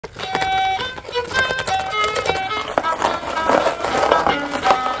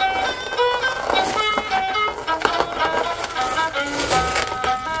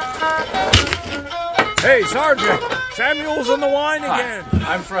Sergeant, Samuel's in the wine again.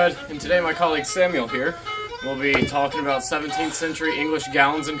 Hi, I'm Fred, and today my colleague Samuel here will be talking about 17th century English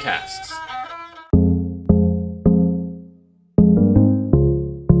gallons and casks.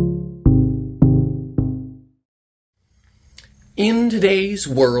 In today's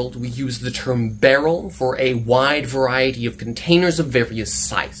world, we use the term barrel for a wide variety of containers of various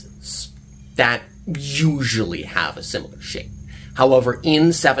sizes that usually have a similar shape. However, in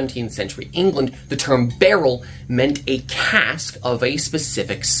 17th century England, the term barrel meant a cask of a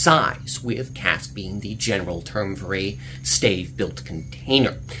specific size, with cask being the general term for a stave-built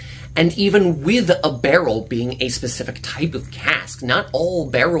container. And even with a barrel being a specific type of cask, not all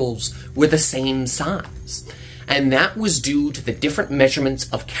barrels were the same size. And that was due to the different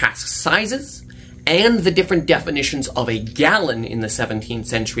measurements of cask sizes and the different definitions of a gallon in the 17th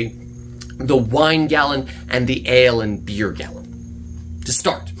century, the wine gallon and the ale and beer gallon. To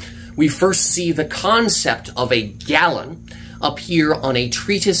start, we first see the concept of a gallon appear on a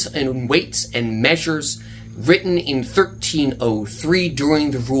treatise on weights and measures written in 1303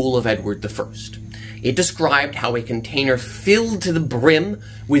 during the rule of Edward I. It described how a container filled to the brim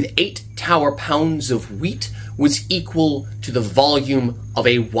with 8 tower pounds of wheat was equal to the volume of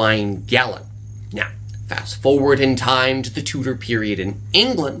a wine gallon. Now, fast forward in time to the Tudor period in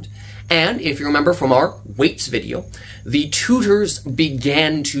England, and if you remember from our weights video, the Tudors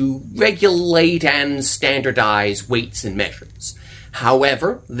began to regulate and standardize weights and measures.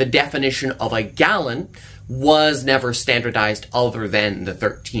 However, the definition of a gallon was never standardized other than the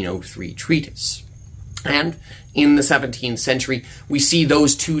 1303 treatise. And in the 17th century, we see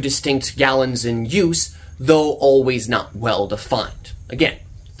those two distinct gallons in use, though always not well defined. Again,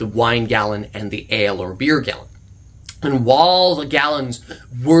 the wine gallon and the ale or beer gallon. And while the gallons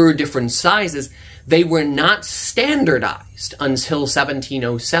were different sizes, they were not standardized until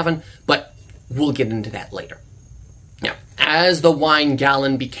 1707, but we'll get into that later. Now, as the wine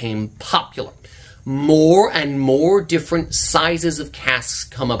gallon became popular, more and more different sizes of casks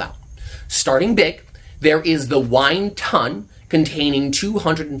come about. Starting big, there is the wine tun containing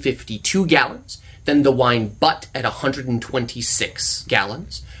 252 gallons, then the wine butt at 126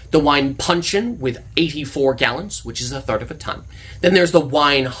 gallons, the wine puncheon with 84 gallons, which is a third of a ton. Then there's the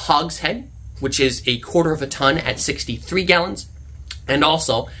wine hogshead, which is a quarter of a ton at 63 gallons, and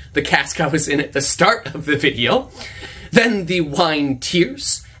also the cask I was in at the start of the video. Then the wine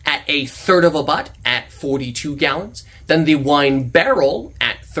tierce at a third of a butt at 42 gallons. Then the wine barrel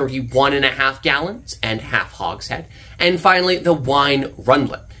at 31.5 gallons and half hogshead. And finally, the wine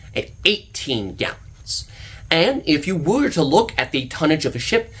rundlet at 18 gallons. And if you were to look at the tonnage of a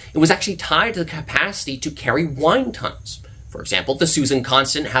ship, it was actually tied to the capacity to carry wine tons. For example, the Susan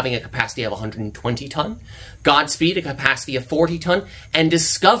Constant having a capacity of 120 ton, Godspeed a capacity of 40 ton, and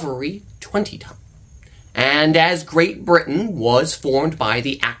Discovery 20 ton. And as Great Britain was formed by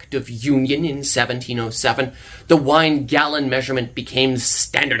the Act of Union in 1707, the wine gallon measurement became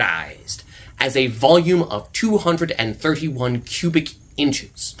standardized as a volume of 231 cubic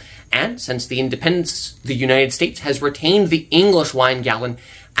inches. And since the independence, the United States has retained the English wine gallon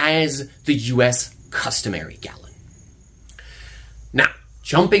as the U.S. customary gallon. Now,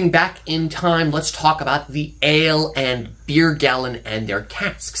 jumping back in time, let's talk about the ale and beer gallon and their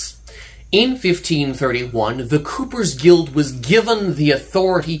casks. In 1531, the Coopers' Guild was given the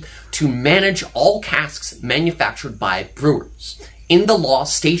authority to manage all casks manufactured by brewers. In the law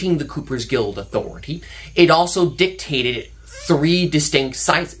stating the Coopers' Guild authority, it also dictated 3 distinct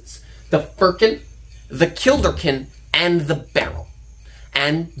sizes: the firkin, the kilderkin, and the barrel.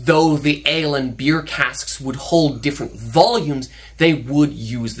 And though the ale and beer casks would hold different volumes, they would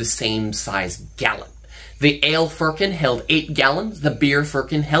use the same size gallon. The ale firkin held 8 gallons, the beer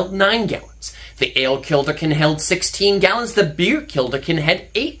firkin held 9 gallons. The ale kilderkin held 16 gallons, the beer kilderkin had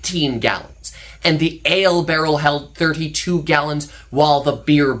 18 gallons. And the ale barrel held 32 gallons, while the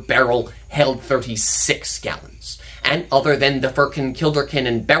beer barrel held 36 gallons. And other than the firkin, kilderkin,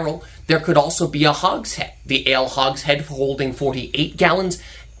 and barrel, there could also be a hogshead. The ale hogshead holding 48 gallons,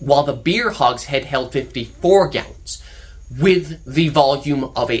 while the beer hogshead held 54 gallons, with the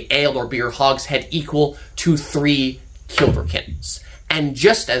volume of a ale or beer hogshead equal to 3 kilderkins. And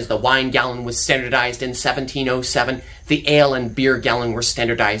just as the wine gallon was standardized in 1707, the ale and beer gallon were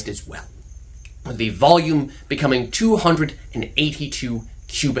standardized as well, with the volume becoming 282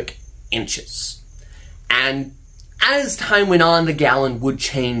 cubic inches. And as time went on, the gallon would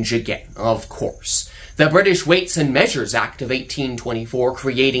change again, of course. The British Weights and Measures Act of 1824,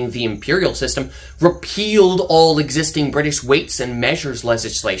 creating the imperial system, repealed all existing British weights and measures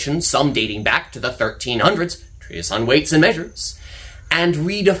legislation, some dating back to the 1300s, Treatise on Weights and Measures, and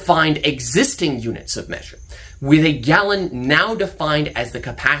redefined existing units of measure. with a gallon now defined as the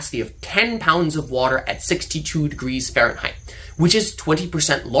capacity of 10 pounds of water at 62 degrees Fahrenheit, which is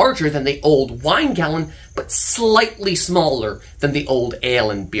 20% larger than the old wine gallon, but slightly smaller than the old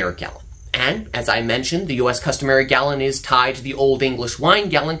ale and beer gallon. And, as I mentioned, the US customary gallon is tied to the Old English wine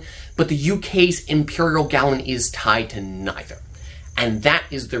gallon, but the UK's Imperial Gallon is tied to neither. And that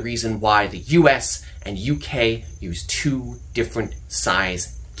is the reason why the US and UK use two different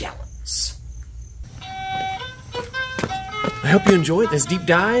size gallons. I hope you enjoyed this deep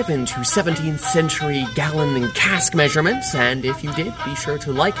dive into 17th century gallon and cask measurements, and if you did, be sure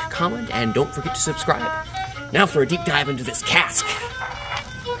to like, comment, and don't forget to subscribe. Now for a deep dive into this cask.